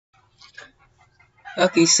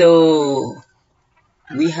Okay, so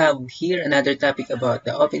we have here another topic about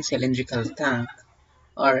the open cylindrical tank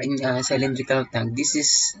or in a cylindrical tank. This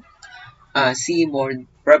is a seaboard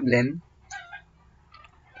problem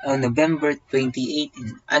on November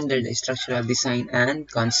 2018 under the structural design and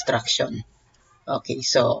construction. Okay,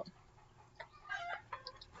 so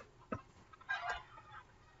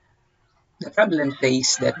the problem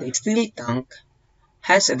says that the steel tank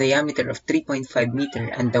has a diameter of 3.5 meter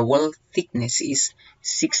and the wall thickness is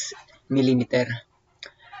 6 millimeter.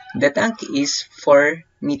 The tank is 4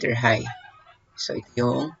 meter high. So ito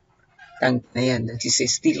yung tank na yan. That is a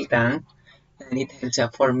steel tank and it has a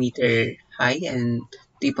 4 meter high and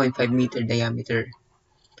 3.5 meter diameter.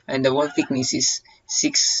 And the wall thickness is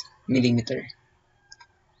 6 millimeter.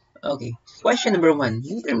 Okay, question number 1.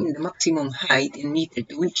 Determine the maximum height in meter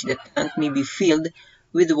to which the tank may be filled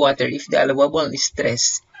with water if the allowable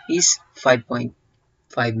stress is 5.5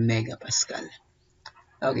 megapascal.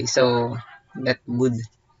 Okay, so that would,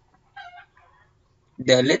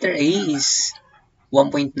 the letter A is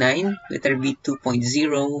 1.9, letter B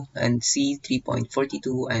 2.0, and C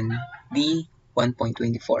 3.42, and D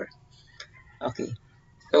 1.24. Okay,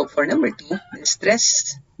 so for number 2, the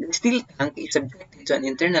steel tank is subjected to an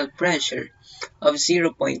internal pressure of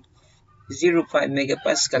 0.05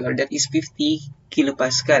 megapascal, or that is 50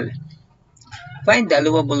 kilopascal. Find the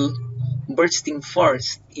allowable bursting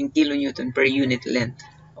force in kilonewton per unit length.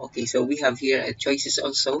 Okay, so we have here choices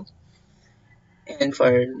also. And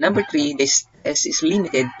for number 3, the stress is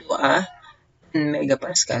limited to a 10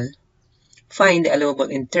 megapascal. Find the allowable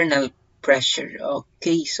internal pressure.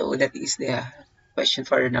 Okay, so that is the question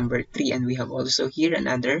for number 3, and we have also here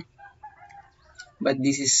another, but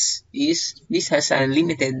this has a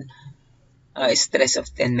limited stress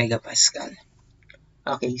of 10 megapascal.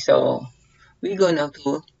 Okay, so we go now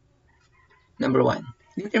to number 1.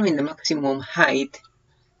 Determine the maximum height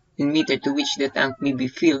in meter to which the tank may be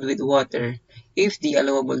filled with water if the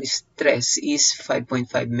allowable stress is 5.5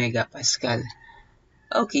 megapascal.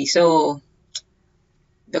 Okay, so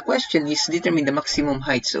the question is determine the maximum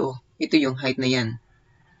height. So ito yung height na yan.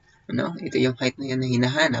 Ano? Ito yung height na yan na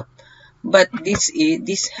hinahanap. But this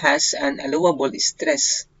has an allowable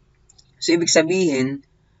stress. So ibig sabihin,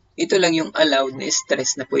 ito lang yung allowed na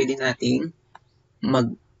stress na pwede nating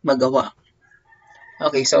magawa.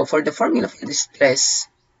 Okay, so for the formula for the stress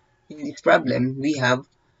in this problem, we have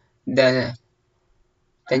the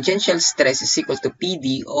tangential stress is equal to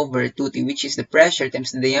PD over 2T, which is the pressure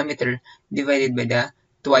times the diameter divided by the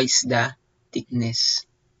twice the thickness.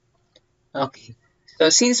 Okay.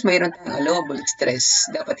 So, since mayroon tayong allowable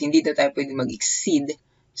stress, dapat hindi na tayo pwede mag-exceed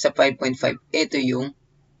sa 5.5. Ito yung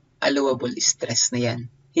allowable stress na yan.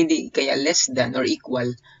 Hindi kaya less than or equal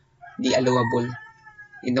the allowable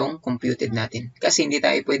itong computed natin. Kasi hindi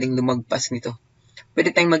tayo pwedeng lumagpas nito.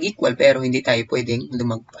 Pwede tayong mag-equal pero hindi tayo pwedeng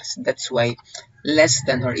lumagpas. That's why less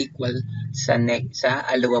than or equal sa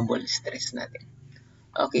allowable stress natin.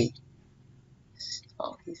 Okay.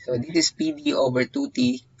 Okay, so this is PD over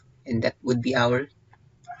 2T and that would be our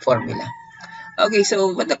formula. Okay,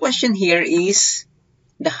 so but the question here is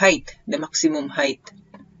the height, the maximum height.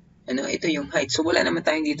 Ano, ito yung height. So wala naman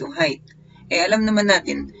tayong ditong height. Eh alam naman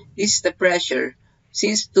natin, this is the pressure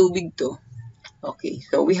since tubig to. Okay,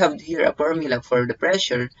 so we have here a formula for the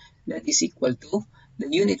pressure that is equal to the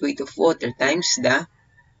unit weight of water times the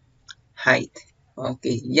height.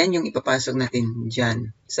 Okay, yan yung ipapasok natin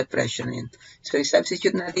dyan sa pressure na yan. So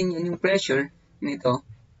substitute natin yan yung pressure nito.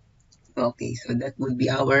 Okay, so that would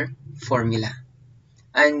be our formula.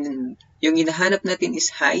 And yung hinahanap natin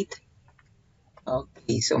is height.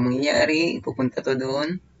 Okay, so mangyayari, pupunta to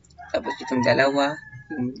doon. Tapos itong dalawa,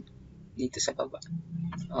 dito sa baba.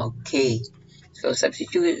 Okay, so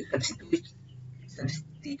substituting the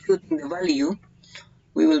value,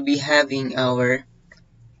 we will be having our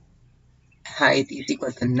height is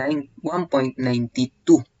equal to 1.922.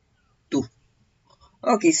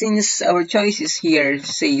 Okay, since our choices here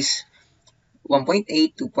says 1.8,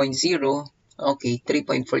 2.0, okay,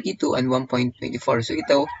 3.42, and 1.24. So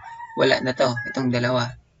ito, wala na to. Itong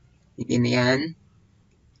dalawa. Hindi na yan.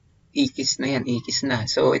 Ikis na yan. Ikis na.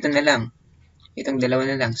 So ito na lang. Itong dalawa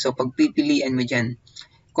na lang. So pagpipilian mo dyan.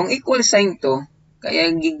 Kung equal sign to,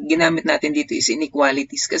 kaya ginamit natin dito is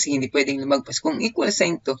inequalities kasi hindi pwedeng lumagpas. Kung equal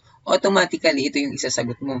sign to, automatically ito yung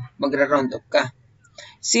isasagot mo. Magra-round up ka.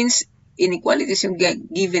 Since inequalities yung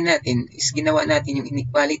given natin, is ginawa natin yung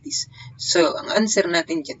inequalities. So, ang answer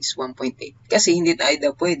natin dyan is 1.8. Kasi hindi tayo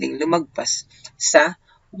daw pwedeng lumagpas sa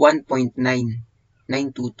 1.9922.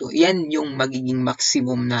 Yan yung magiging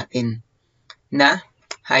maximum natin na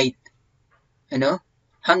height. Ano?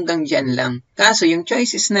 hanggang dyan lang. Kaso yung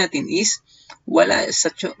choices natin is wala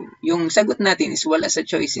sa yung sagot natin is wala sa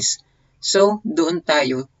choices. So, doon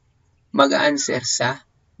tayo mag-answer sa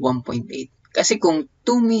 1.8. Kasi kung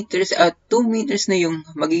 2 meters na yung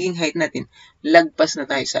magiging height natin, lagpas na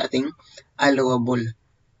tayo sa ating allowable.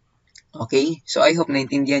 Okay? So, I hope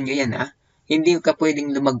naintindihan nyo yan, ha? Hindi ka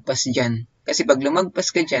pwedeng lumagpas dyan. Kasi pag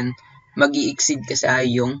lumagpas ka dyan, mag-i-exceed ka sa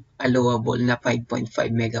yung allowable na 5.5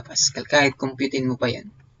 megapascal. Kahit computein mo pa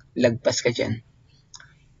yan, lagpas ka dyan.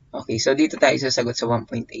 Okay, so dito tayo sasagot sa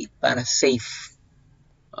 1.8 para safe.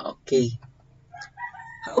 Okay.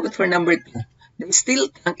 How about for number 2? The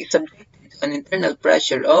steel tank is subjected to an internal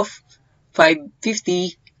pressure of 50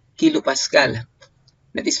 kilopascal.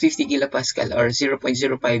 That is 50 kilopascal or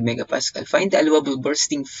 0.05 megapascal. Find the allowable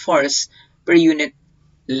bursting force per unit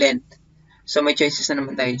length. So, may choices na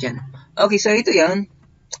naman tayo dyan. Okay, so ito yan.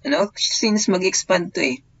 Since mag-expand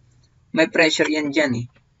to may pressure yan dyan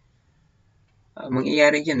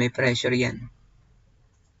mangyayari dyan, may pressure yan.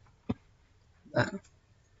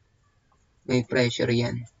 May pressure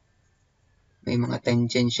yan. May mga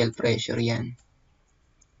tangential pressure yan.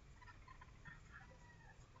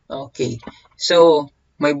 Okay. So,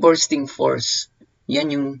 may bursting force. Yan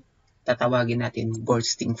yung tatawagin natin,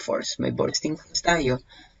 bursting force. May bursting force tayo.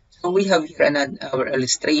 So, we have here our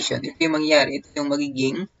illustration. Ito yung mangyayari. Ito yung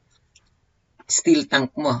magiging steel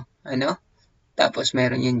tank mo. Tapos,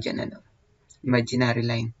 meron yan dyan, imaginary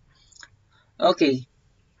line. Okay.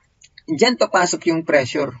 Diyan papasok yung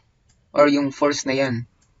pressure or yung force na yan.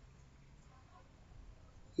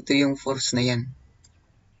 Ito yung force na yan.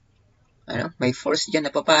 May force dyan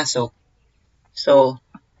na papasok. So,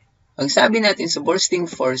 ang sabi natin sa bursting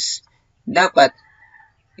force, dapat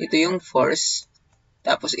ito yung force,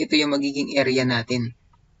 tapos ito yung magiging area natin.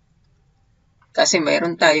 Kasi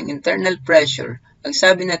mayroon tayong internal pressure. Ang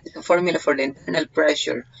sabi natin sa formula for the internal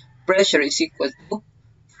pressure, pressure is equal to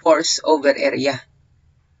force over area.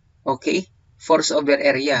 Okay? Force over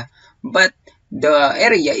area. But the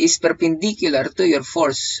area is perpendicular to your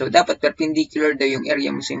force. So, dapat perpendicular daw yung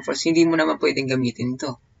area mo sa force. Hindi mo naman pwedeng gamitin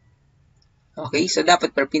ito. Okay? So,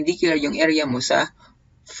 dapat perpendicular yung area mo sa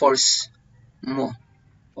force mo.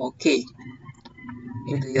 Okay.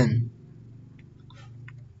 Ito yun.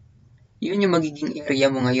 Yun yung magiging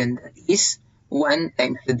area mo ngayon. That is 1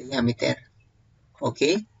 times the diameter.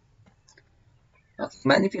 Okay? Okay.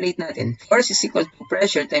 Manipulate natin. Force is equal to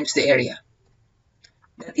pressure times the area.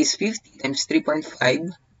 That is 50 times 3.5.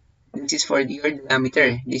 This is for your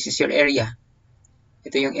diameter. This is your area.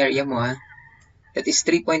 Ito yung area mo, That is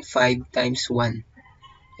 3.5 times 1.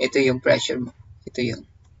 Ito yung pressure mo. Ito yung.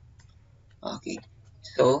 Okay.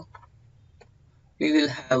 So, we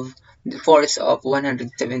will have the force of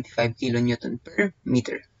 175 kilonewton per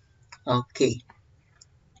meter. Okay.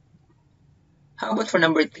 How about for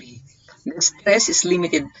number 3? The stress is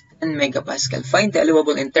limited to 10 megapascal. Find the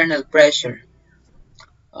allowable internal pressure.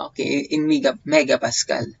 Okay, in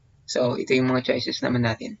megapascal. So, ito yung mga choices naman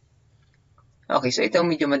natin. Okay, so ito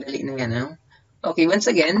medyo madali na yan. Okay, once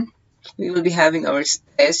again, we will be having our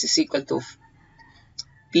stress is equal to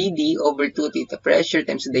PD over 2T, the pressure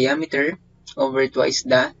times the diameter over twice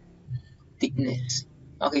the thickness.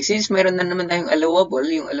 Okay, since mayroon na naman tayong allowable,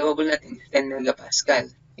 yung allowable natin is 10 megapascal.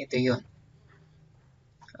 Ito yun.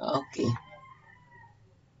 Okay.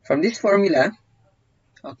 From this formula,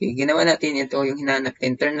 okay, ginawa natin ito yung hinanap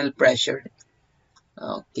internal pressure.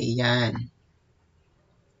 Okay, yan.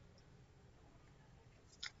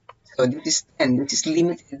 So, this is 10. This is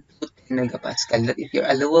limited to 10 megapascal. That is your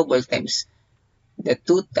allowable times the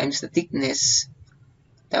 2 times the thickness.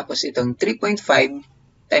 Tapos itong 3.5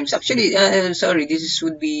 times, actually, sorry, this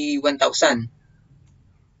would be 1,000.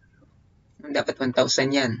 Dapat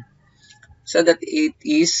 1,000 yan. So that it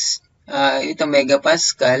is, ito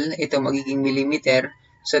megapascal, ito magiging millimeter.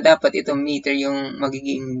 So dapat itong meter yung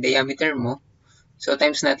magiging diameter mo. So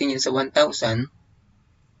times natin yun sa 1,000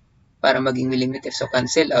 para maging millimeter. So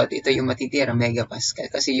cancel out, ito yung matitira, megapascal.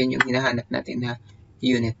 Kasi yun yung hinahanap natin na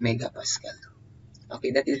unit megapascal.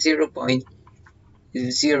 Okay, that is 0.034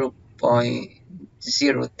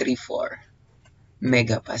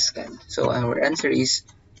 megapascal. So our answer is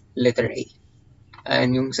letter A.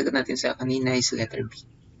 And yung sagot natin sa kanina is letter B.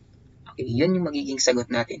 Okay, yun yung magiging sagot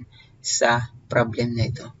natin sa problem na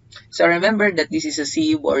ito. So remember that this is a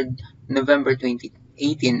CU board November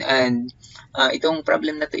 2018 and itong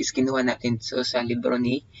problem na to is kinuha natin sa libro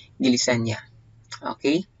ni Gilisanya.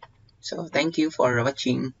 Okay? So thank you for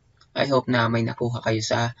watching. I hope na may nakuha kayo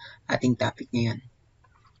sa ating topic ngayon.